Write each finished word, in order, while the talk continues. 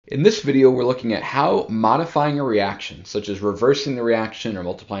In this video, we're looking at how modifying a reaction, such as reversing the reaction or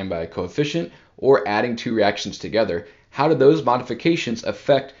multiplying by a coefficient or adding two reactions together, how do those modifications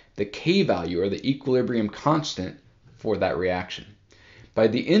affect the K value or the equilibrium constant for that reaction. By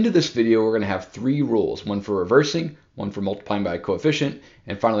the end of this video, we're going to have three rules, one for reversing, one for multiplying by a coefficient,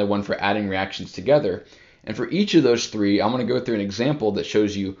 and finally one for adding reactions together. And for each of those three, I'm going to go through an example that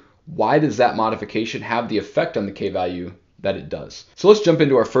shows you why does that modification have the effect on the K value that it does. So let's jump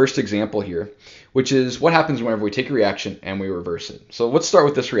into our first example here, which is what happens whenever we take a reaction and we reverse it. So let's start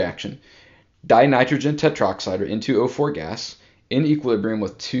with this reaction. Dinitrogen tetroxide, or N2O4 gas, in equilibrium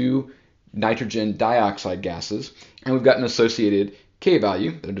with two nitrogen dioxide gases, and we've got an associated K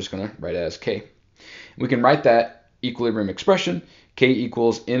value that I'm just going to write as K. We can write that equilibrium expression, K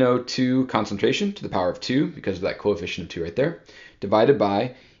equals NO2 concentration to the power of 2, because of that coefficient of 2 right there, divided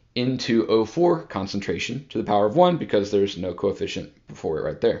by N2O4 concentration to the power of 1, because there's no coefficient before it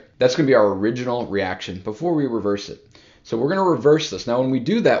right there. That's going to be our original reaction before we reverse it. So we're going to reverse this. Now when we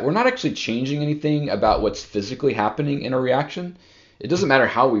do that, we're not actually changing anything about what's physically happening in a reaction. It doesn't matter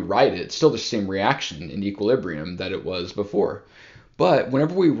how we write it, it's still the same reaction in equilibrium that it was before. But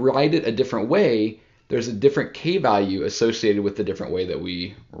whenever we write it a different way, there's a different K value associated with the different way that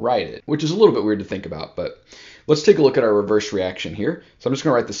we write it, which is a little bit weird to think about. But let's take a look at our reverse reaction here. So I'm just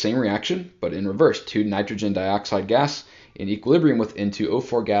going to write the same reaction, but in reverse. Two nitrogen dioxide gas in equilibrium with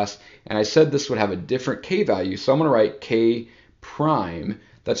N2O4 gas. And I said this would have a different K value, so I'm going to write K prime.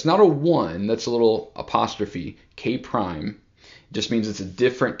 That's not a 1, that's a little apostrophe. K prime just means it's a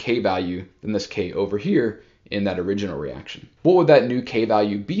different K value than this K over here in that original reaction. What would that new K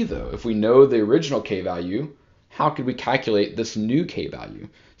value be though? If we know the original K value, how could we calculate this new K value?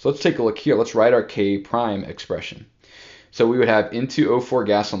 So let's take a look here. Let's write our K prime expression. So we would have N2O4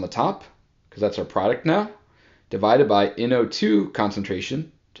 gas on the top, because that's our product now, divided by NO2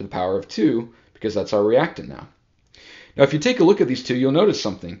 concentration to the power of 2, because that's our reactant now. Now if you take a look at these two, you'll notice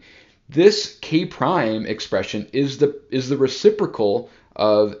something. This K prime expression is the reciprocal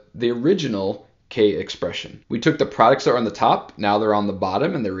of the original K expression. We took the products that are on the top, now they're on the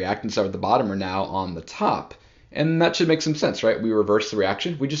bottom, and the reactants that are at the bottom are now on the top. And that should make some sense, right? We reverse the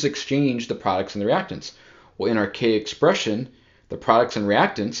reaction, we just exchange the products and the reactants. Well, in our K expression, the products and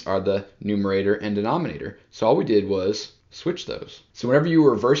reactants are the numerator and denominator. So all we did was switch those. So whenever you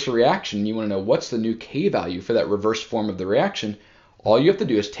reverse a reaction, you want to know what's the new K value for that reverse form of the reaction. All you have to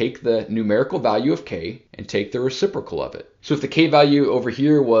do is take the numerical value of K and take the reciprocal of it. So if the K value over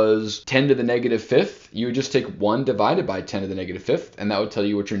here was 10 to the negative fifth, you would just take 1 divided by 10 to the negative fifth, and that would tell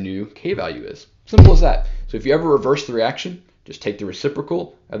you what your new K value is. Simple as that. So if you ever reverse the reaction, just take the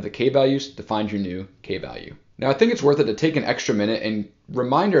reciprocal of the K values to find your new K value. Now I think it's worth it to take an extra minute and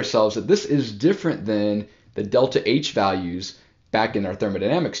remind ourselves that this is different than the delta H values back in our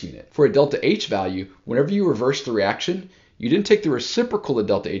thermodynamics unit. For a delta H value, whenever you reverse the reaction, you didn't take the reciprocal of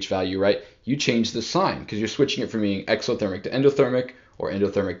delta H value, right? You changed the sign because you're switching it from being exothermic to endothermic or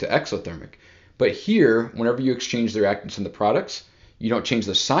endothermic to exothermic. But here, whenever you exchange the reactants and the products, you don't change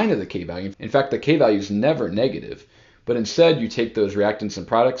the sign of the K value. In fact, the K value is never negative. But instead, you take those reactants and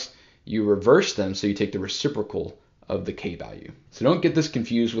products, you reverse them, so you take the reciprocal of the K value. So don't get this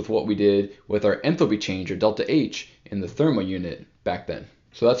confused with what we did with our enthalpy change, or delta H, in the thermo unit back then.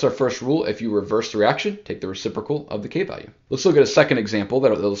 So that's our first rule. If you reverse the reaction, take the reciprocal of the K value. Let's look at a second example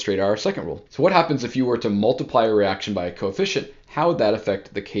that will illustrate our second rule. So what happens if you were to multiply a reaction by a coefficient? How would that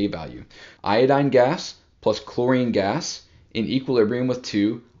affect the K value? Iodine gas plus chlorine gas in equilibrium with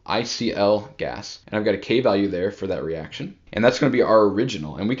 2 ICl gas. And I've got a K value there for that reaction. And that's going to be our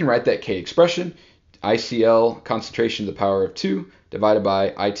original. And we can write that K expression, ICl concentration to the power of 2 divided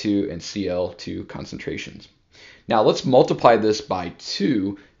by I2 and Cl2 concentrations. Now let's multiply this by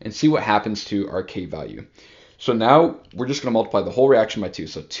 2 and see what happens to our K value. So now we're just going to multiply the whole reaction by 2.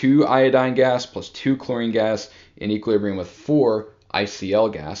 So 2 iodine gas plus 2 chlorine gas in equilibrium with 4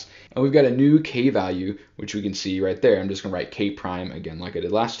 ICl gas. And we've got a new K value, which we can see right there. I'm just going to write K prime again like I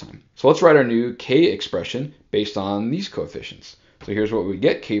did last time. So let's write our new K expression based on these coefficients. So here's what we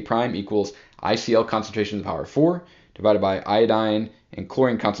get. K prime equals ICl concentration to the power of 4 divided by iodine and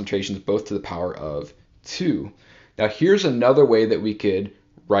chlorine concentrations both to the power of 2. Now here's another way that we could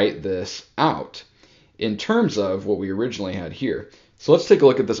write this out in terms of what we originally had here. So let's take a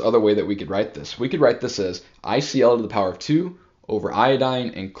look at this other way that we could write this. We could write this as ICl to the power of 2 over iodine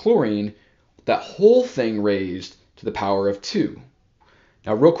and chlorine, that whole thing raised to the power of 2.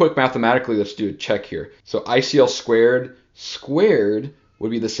 Now real quick mathematically, let's do a check here. So ICl squared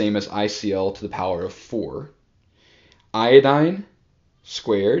would be the same as ICl to the power of 4. Iodine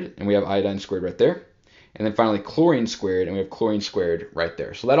squared, and we have iodine squared right there. and then finally chlorine squared, and we have chlorine squared right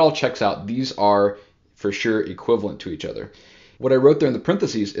there. So that all checks out. These are for sure equivalent to each other. What I wrote there in the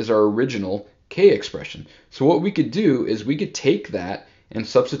parentheses is our original K expression. So what we could do is we could take that and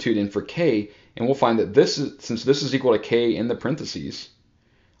substitute in for K, and we'll find that since this is equal to K in the parentheses,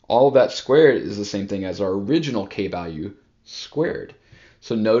 all of that squared is the same thing as our original K value squared.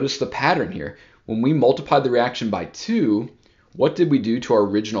 So notice the pattern here. When we multiplied the reaction by 2, what did we do to our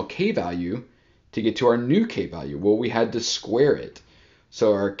original K value to get to our new K value? Well, we had to square it.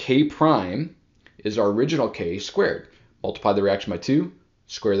 So our K prime is our original K squared. Multiply the reaction by 2,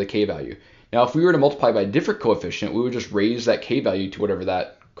 square the K value. Now, if we were to multiply by a different coefficient, we would just raise that K value to whatever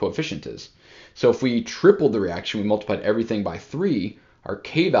that coefficient is. So if we tripled the reaction, we multiplied everything by 3, our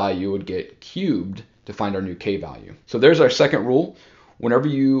K value would get cubed to find our new K value. So there's our second rule. Whenever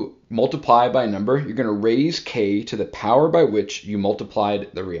you multiply by a number, you're going to raise K to the power by which you multiplied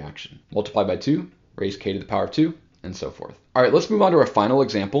the reaction. Multiply by 2, raise K to the power of 2, and so forth. All right, let's move on to our final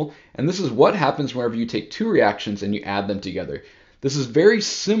example. And this is what happens whenever you take two reactions and you add them together. This is very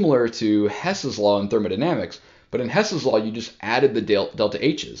similar to Hess's law in thermodynamics, but in Hess's law, you just added the delta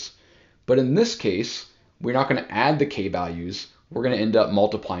H's. But in this case, we're not going to add the K values. We're going to end up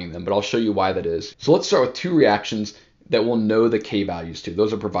multiplying them, but I'll show you why that is. So let's start with two reactions that we'll know the K values to.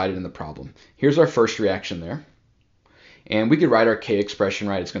 Those are provided in the problem. Here's our first reaction there. And we could write our K expression,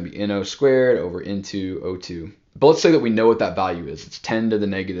 right? It's going to be NO squared over into O2. But let's say that we know what that value is. It's 10 to the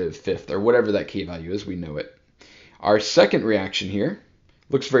negative fifth, or whatever that K value is, we know it. Our second reaction here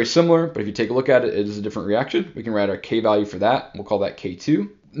looks very similar, but if you take a look at it, it is a different reaction. We can write our K value for that. We'll call that K2.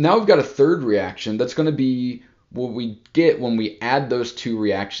 Now we've got a third reaction that's going to be what we get when we add those two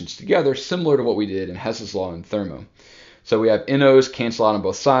reactions together, similar to what we did in Hess's law in thermo. So we have NOs cancel out on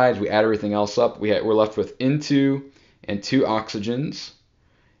both sides. We add everything else up. We're left with N2 and 2 oxygens.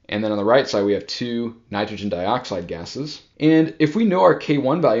 And then on the right side, we have 2 nitrogen dioxide gases. And if we know our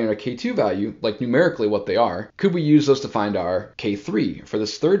K1 value and our K2 value, like numerically what they are, could we use those to find our K3 for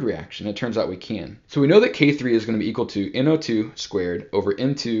this third reaction? It turns out we can. So we know that K3 is going to be equal to NO2 squared over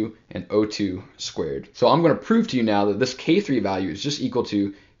N2 and O2 squared. So I'm going to prove to you now that this K3 value is just equal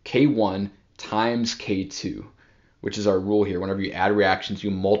to K1 times K2, which is our rule here. Whenever you add reactions,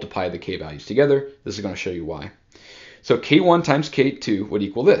 you multiply the K values together. This is going to show you why. So K1 times K2 would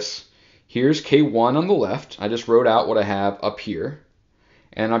equal this. Here's K1 on the left. I just wrote out what I have up here.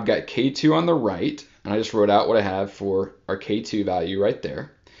 And I've got K2 on the right. And I just wrote out what I have for our K2 value right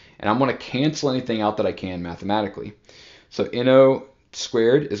there. And I'm going to cancel anything out that I can mathematically. So NO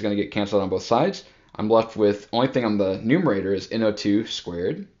squared is going to get canceled on both sides. I'm left with, only thing on the numerator is NO2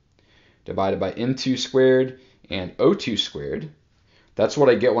 squared divided by N2 squared and O2 squared. That's what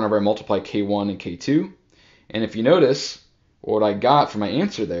I get whenever I multiply K1 and K2. And if you notice, what I got for my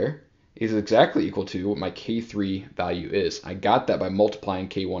answer there is exactly equal to what my K3 value is. I got that by multiplying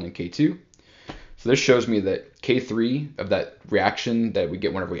K1 and K2. So this shows me that K3 of that reaction that we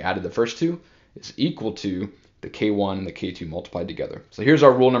get whenever we added the first two is equal to the K1 and the K2 multiplied together. So here's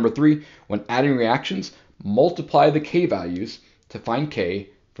our rule number 3. When adding reactions, multiply the K values to find K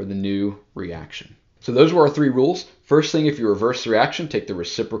for the new reaction. So those were our 3 rules. First thing, if you reverse the reaction, take the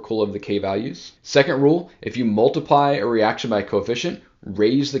reciprocal of the K values. Second rule, if you multiply a reaction by a coefficient,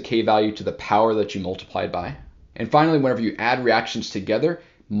 raise the K value to the power that you multiplied by. And finally, whenever you add reactions together,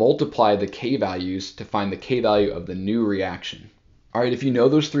 multiply the K values to find the K value of the new reaction. All right, if you know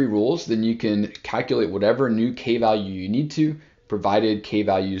those 3 rules, then you can calculate whatever new K value you need to, provided K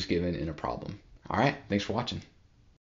value is given in a problem. All right, thanks for watching.